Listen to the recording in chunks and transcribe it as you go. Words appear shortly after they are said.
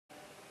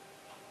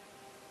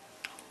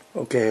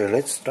Okay,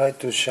 let's try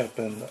to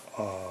sharpen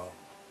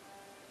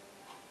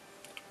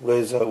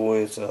razor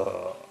with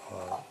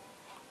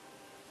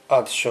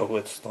artichoke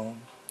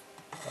whetstone.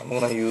 I'm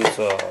gonna use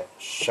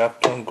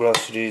Sharpening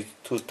Glass Series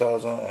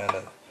 2000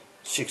 and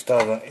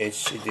 6000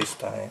 HC this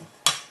time.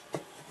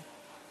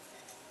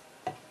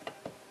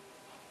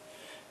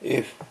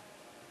 If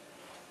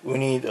we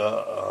need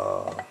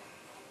a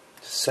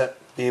set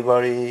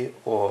delivery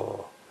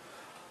or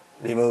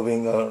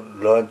removing a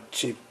large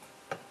chip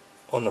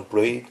on a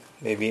blade,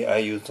 maybe I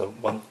use a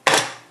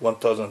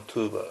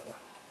 1002, but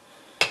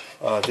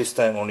this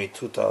time only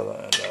 2000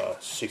 and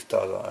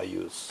 6000 I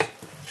use.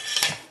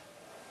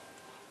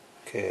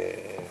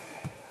 Okay,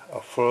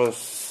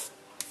 first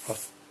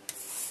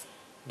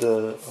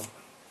the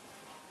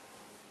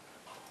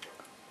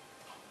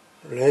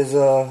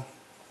razor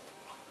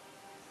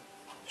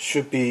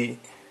should be,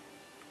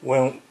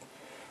 when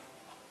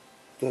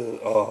the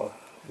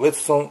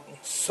whetstone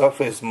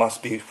surface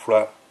must be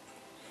flat,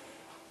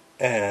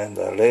 and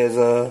the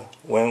razor,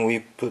 when we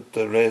put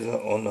the razor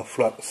on a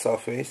flat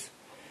surface,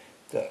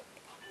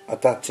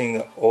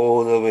 attaching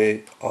all the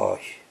way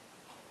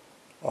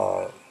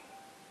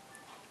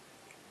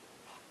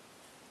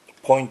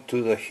point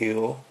to the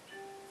heel,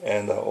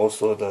 and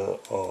also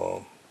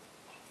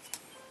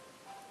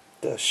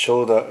the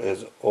shoulder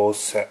is all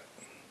set,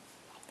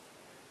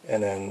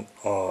 and then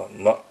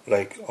not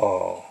like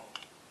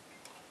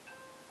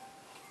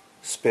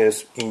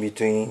space in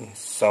between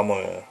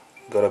somewhere,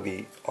 gotta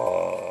be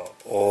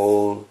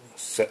all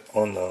set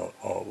on the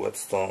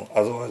whetstone,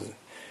 otherwise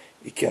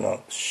it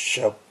cannot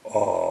sharp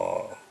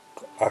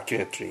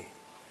accurately.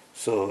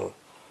 So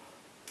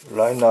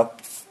line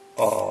up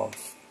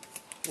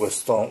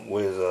whetstone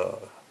with a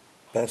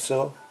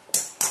pencil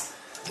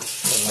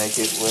and make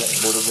it wet a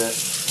little bit,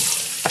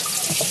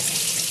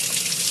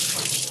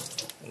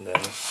 and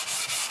then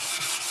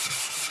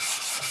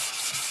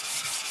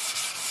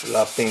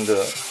lapping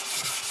the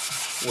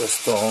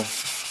whetstone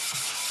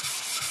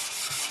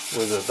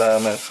with a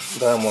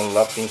diamond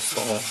lapping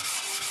stone.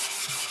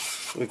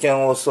 We can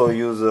also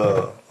use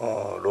a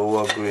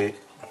lower grade,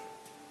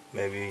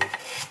 maybe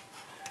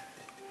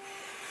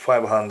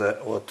 500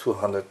 or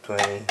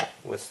 220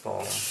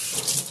 whetstone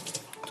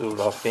to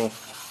lapping.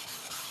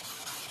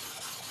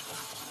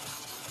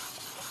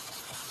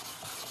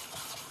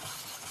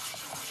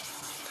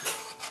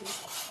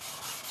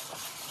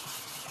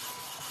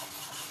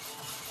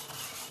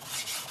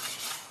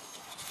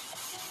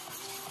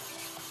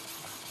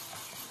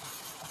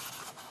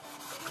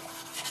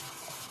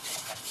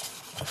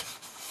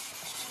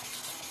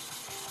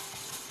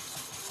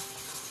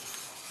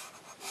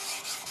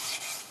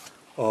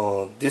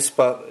 This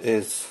part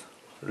is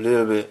a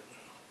little bit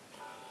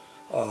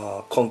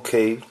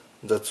concave,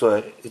 that's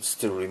why it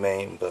still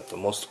remains, but the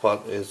most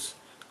part is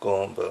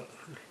gone, but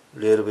a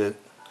little bit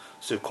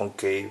still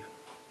concave.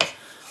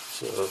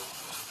 So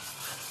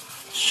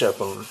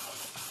sharpen,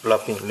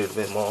 lapping a little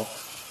bit more.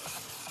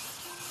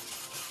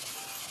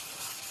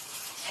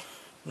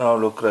 Now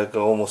look like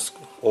almost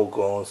all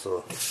gone,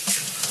 so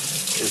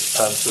it's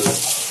time to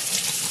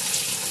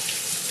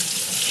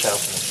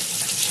sharpen.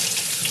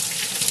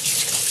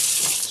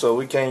 So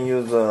we can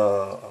use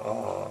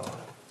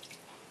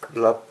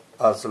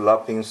as a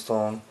lapping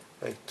stone,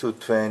 like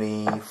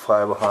 220,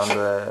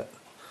 500,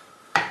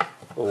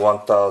 or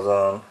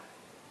 1000.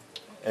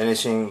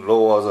 Anything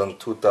lower than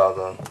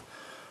 2000.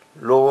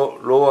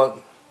 Lower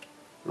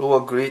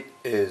grit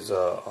is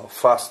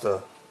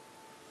faster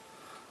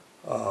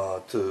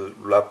to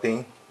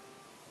lapping,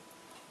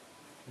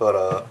 but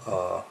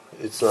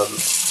it's a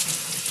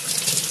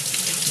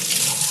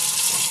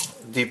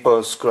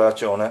deeper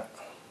scratch on it.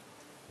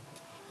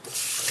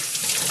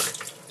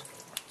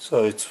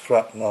 So it's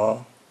flat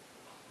now,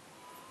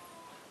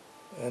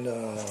 and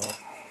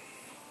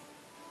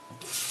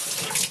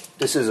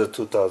this is a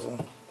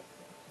 2000.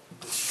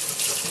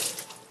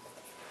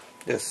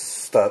 Just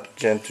start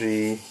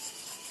gently,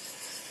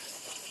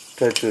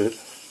 try to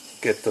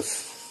get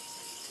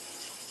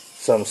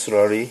some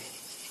slurry.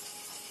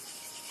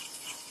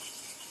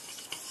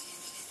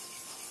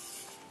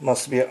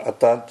 Must be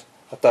attach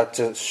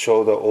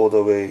shoulder all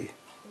the way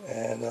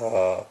and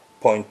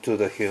point to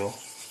the heel.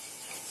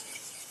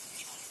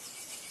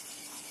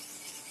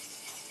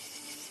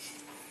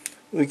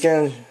 We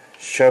can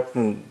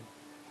sharpen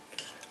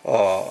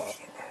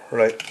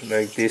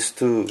like this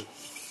too,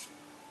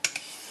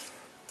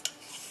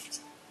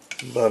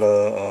 but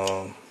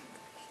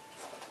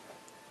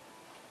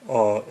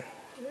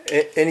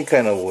any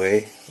kind of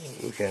way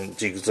we can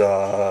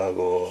zigzag,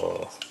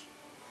 or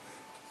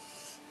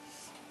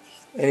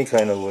any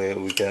kind of way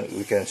we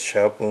can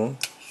sharpen.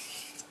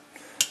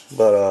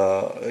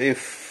 But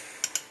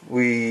if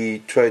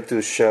we try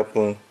to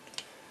sharpen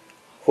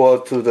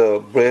forward to the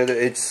blade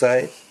edge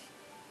side,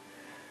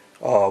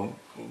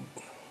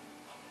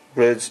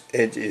 blade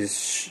edge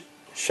is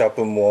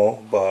sharpen more,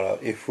 but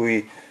if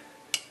we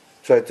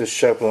try to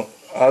sharpen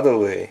other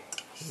way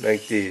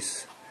like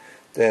this,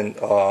 then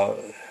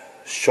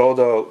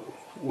shoulder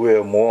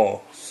wear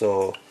more,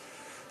 so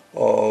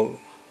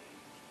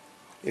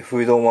if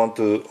we don't want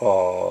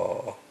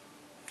to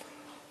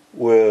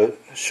wear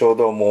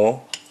shoulder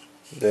more,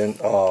 then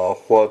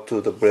forward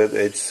to the blade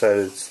edge side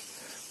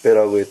is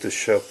better way to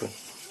sharpen,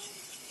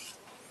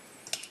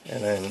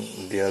 and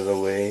then the other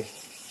way.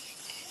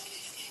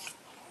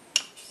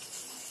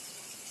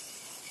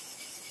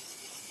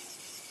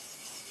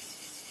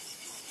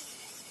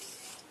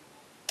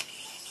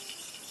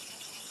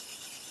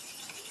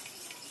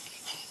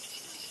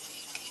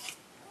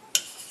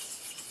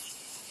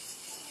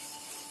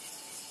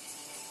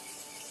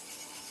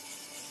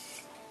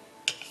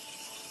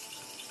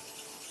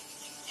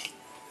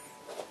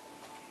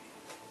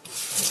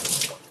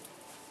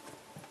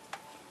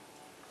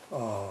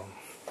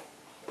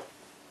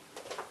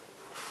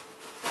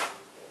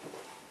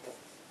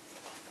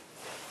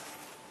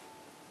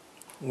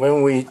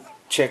 When we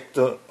check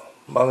the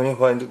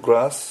magnifying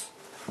glass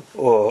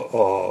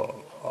or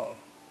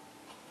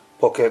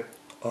pocket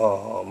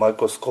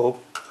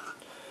microscope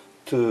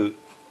to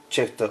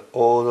check the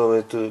all the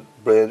way to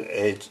blade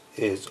edge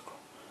is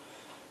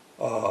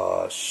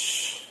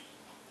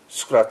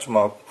scratch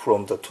mark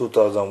from the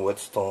 2000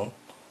 whetstone,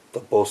 the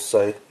both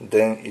side,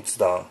 then it's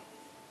done,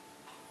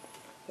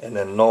 and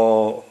then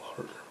no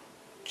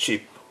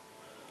chip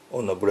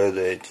on the blade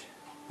edge.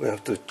 We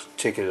have to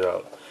check it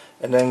out,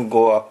 and then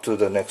go up to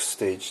the next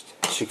stage,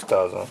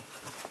 6000.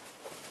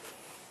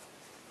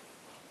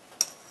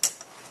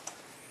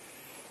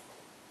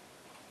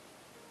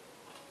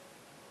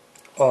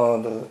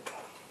 The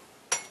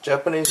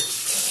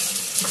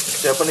Japanese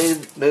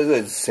leather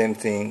is the same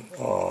thing.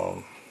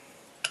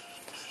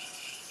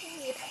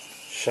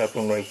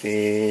 Sharpen like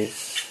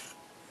this.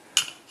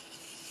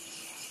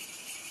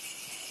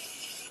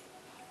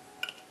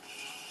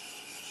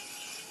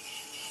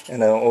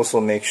 And then also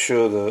make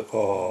sure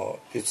that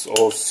it's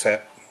all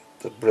set.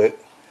 The blade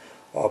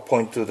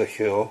point to the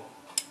heel,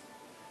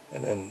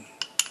 and then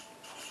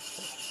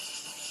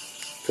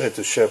try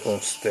to sharpen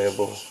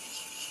stable.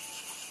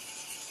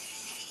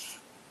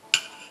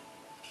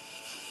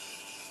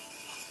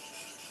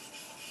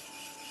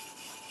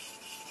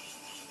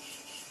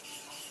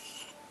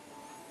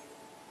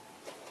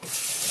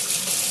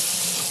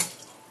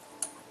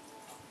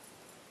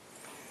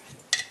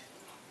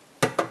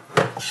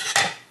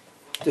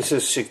 This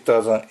is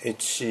 6000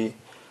 HC.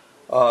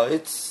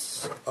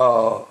 It's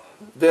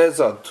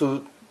there's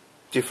two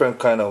different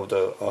kind of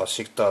the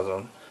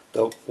 6000.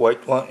 The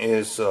white one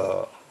is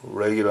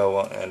regular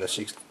one, and the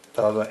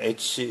 6000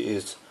 HC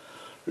is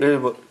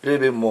little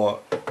bit more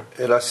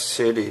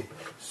elasticity.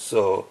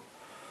 So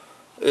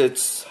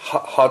it's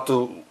hard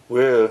to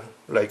wear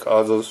like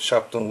other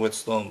sharpened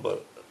whetstone,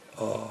 but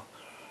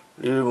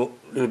little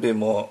bit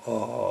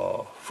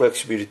more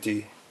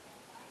flexibility.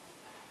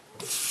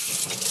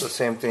 The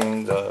same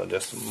thing,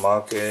 just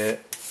mark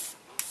it.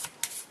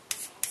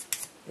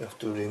 You have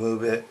to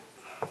remove it.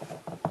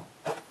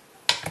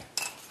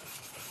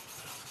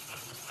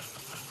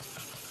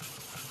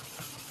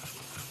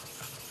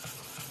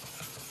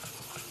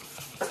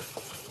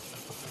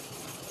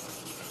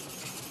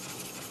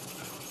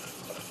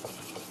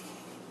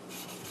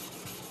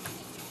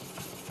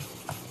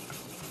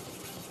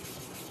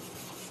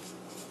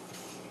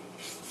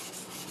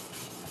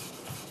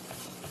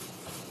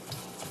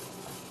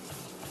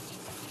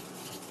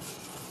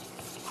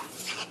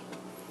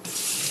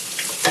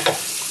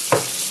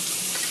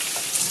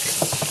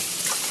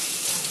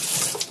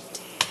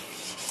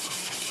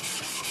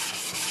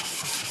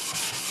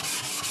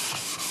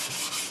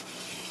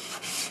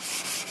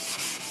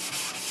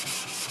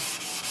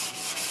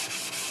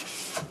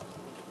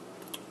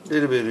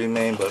 Little bit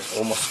remain, but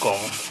almost gone.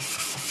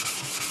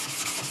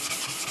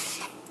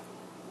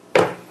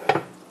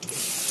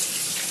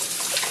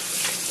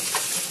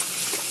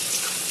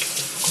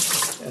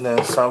 And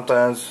then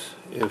sometimes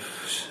if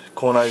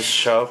corner is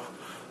sharp,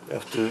 you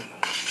have to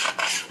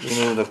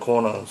remove the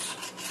corners.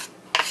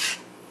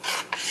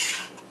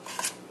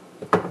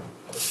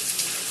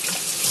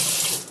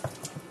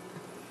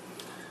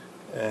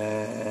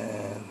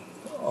 And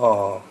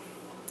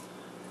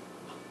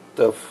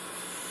the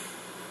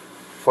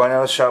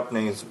final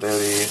sharpening is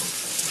very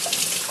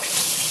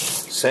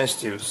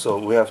sensitive, so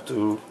we have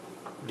to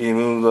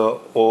remove the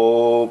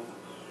all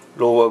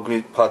lower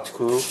grit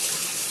particles,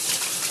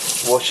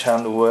 wash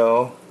hand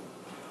well,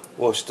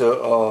 wash the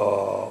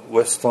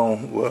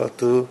whetstone well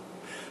too,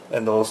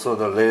 and also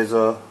the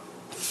laser.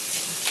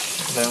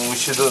 Then we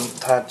shouldn't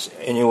touch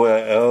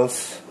anywhere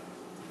else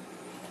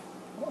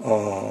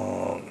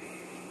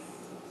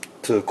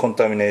to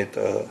contaminate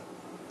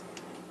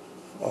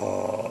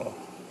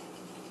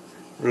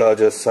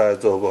larger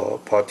size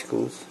of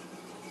particles.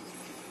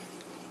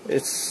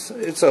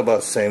 It's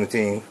about same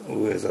thing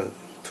with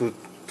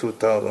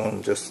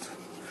 2000. Just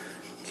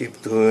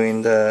keep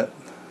doing that.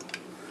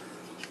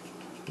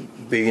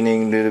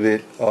 Beginning a little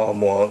bit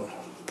more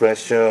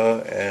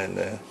pressure,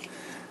 and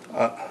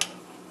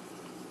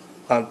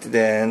until the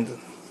end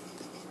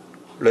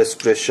less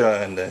pressure,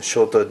 and then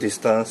shorter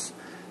distance.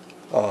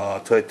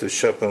 Try to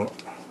sharpen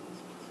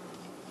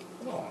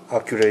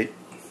accurate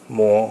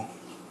more.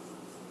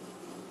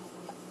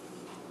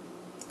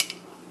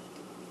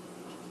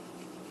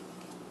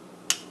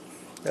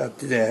 At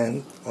the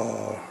end,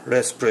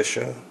 less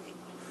pressure,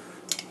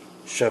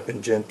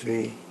 sharpen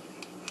gently,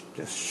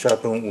 just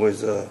sharpen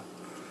with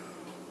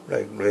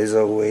like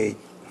razor weight.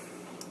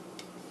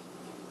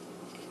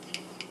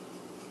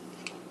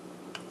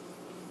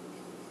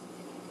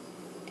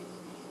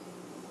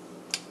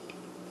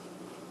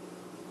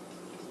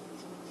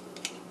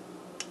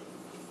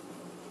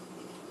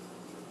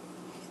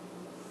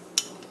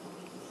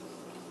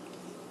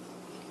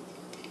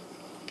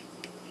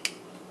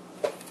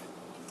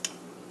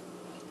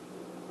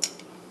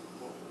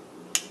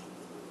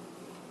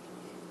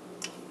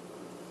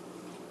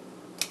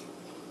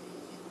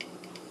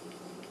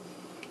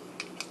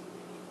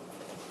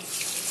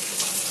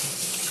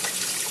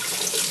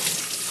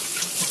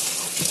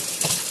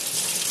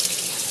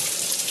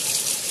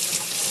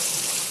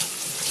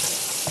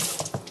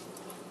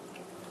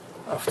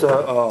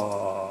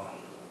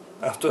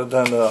 After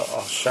done the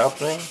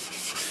sharpening,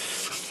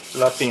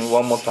 lapping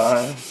one more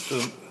time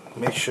to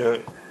make sure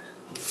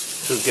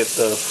to get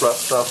the flat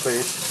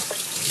surface,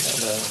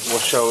 and then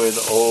wash away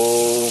the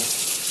all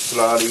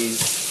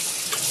slurries,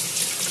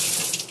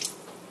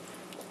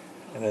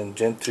 and then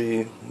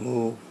gently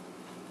move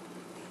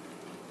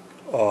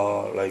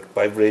like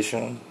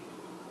vibration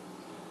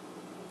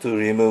to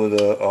remove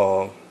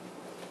the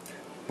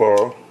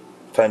burr,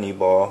 tiny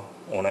burr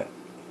on it.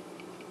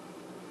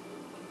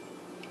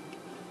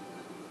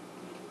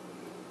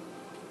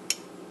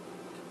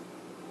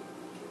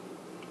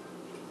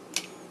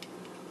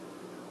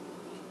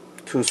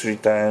 Two, 3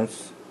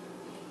 times.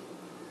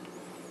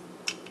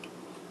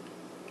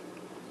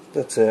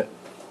 That's it.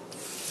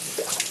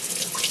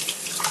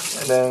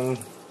 And then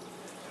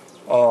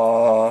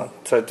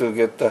try to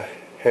get the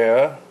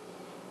hair.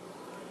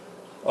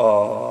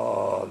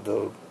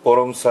 The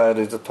bottom side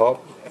is the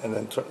top, and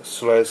then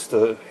slice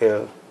the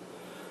hair.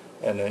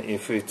 And then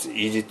if it's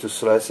easy to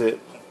slice it,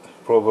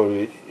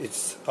 probably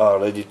it's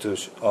ready to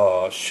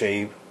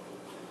shave.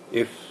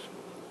 If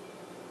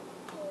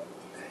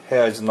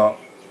hair is not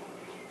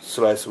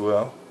sliced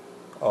well,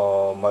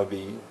 might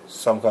be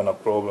some kind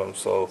of problem,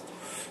 so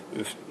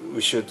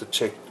we should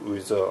check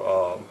with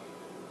a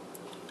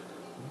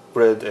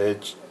blade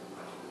edge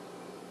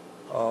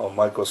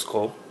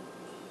microscope.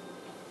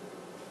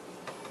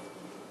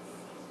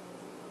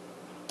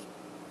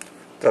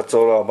 That's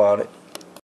all about it.